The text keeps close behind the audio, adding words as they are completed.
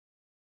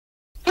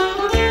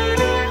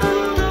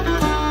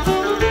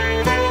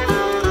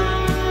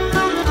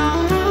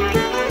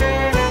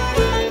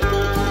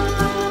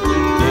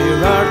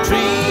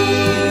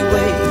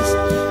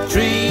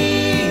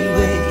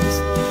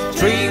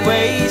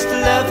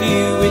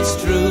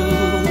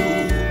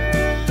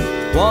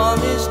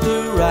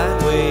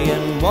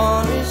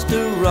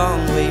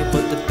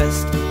but the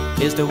best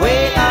is the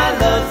way I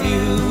love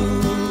you.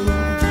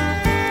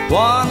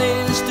 One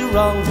is the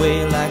wrong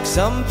way, like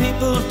some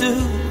people do.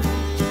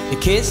 They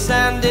kiss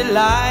and they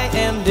lie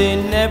and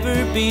they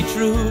never be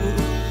true.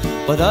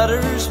 But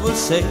others will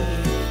say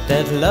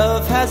that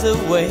love has a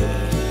way,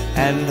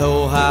 and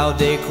oh how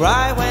they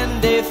cry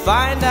when they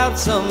find out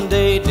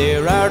someday.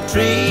 There are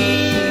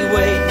three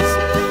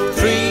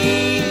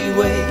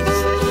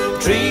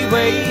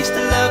ways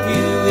to love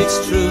you, it's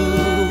true.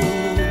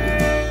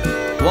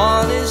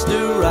 One is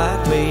the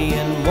right way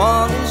and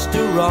one is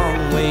the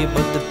wrong way,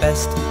 but the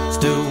best is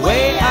the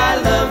way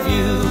I love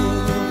you.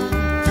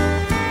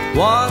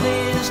 One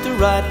is the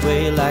right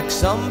way, like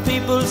some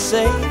people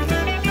say.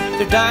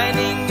 They're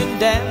dining and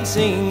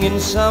dancing in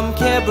some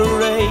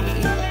cabaret.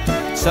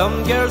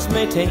 Some girls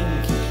may think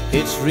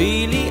it's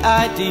really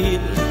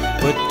ideal,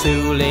 but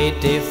too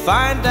late they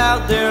find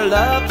out their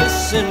love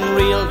isn't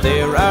real.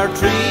 There are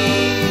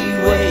three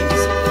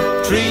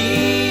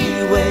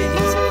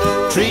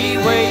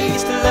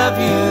ways to love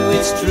you,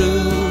 it's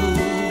true.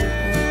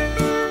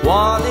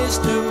 One is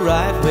the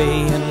right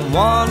way and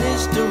one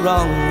is the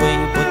wrong way,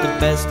 but the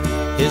best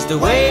is the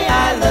way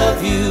I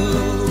love you.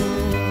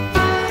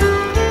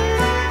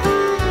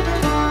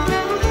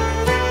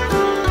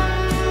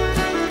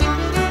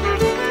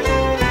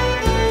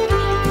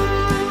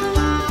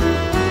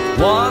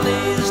 One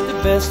is the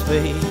best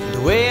way,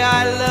 the way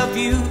I love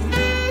you,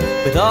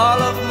 with all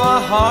of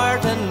my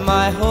heart and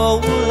my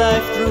whole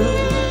life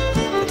through.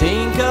 I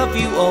think of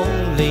you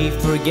only,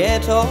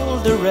 forget all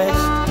the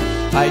rest.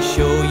 I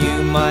show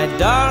you, my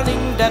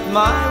darling, that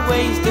my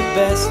way's the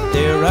best.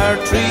 There are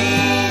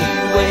three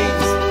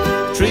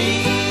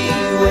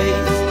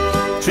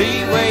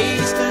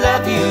ways to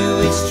love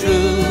you, it's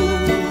true.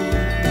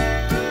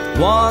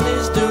 One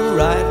is the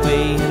right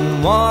way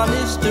and one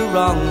is the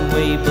wrong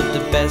way, but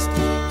the best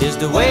is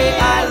the way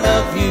I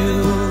love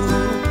you.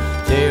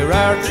 There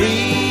are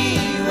three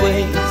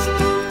ways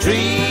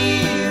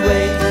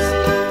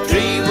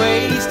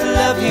to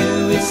love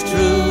you, it's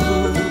true.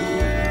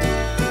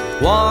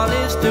 One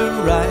is the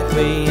right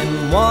way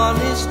and one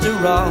is the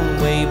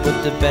wrong way,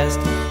 but the best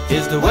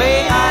is the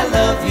way I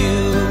love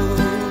you.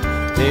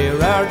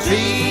 There are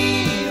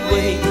three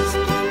ways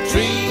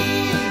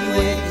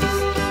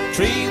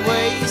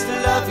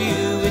to love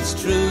you, it's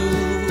true.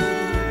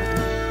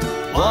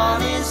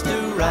 One is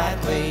the right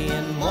way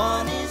and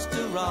one is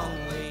the wrong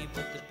way.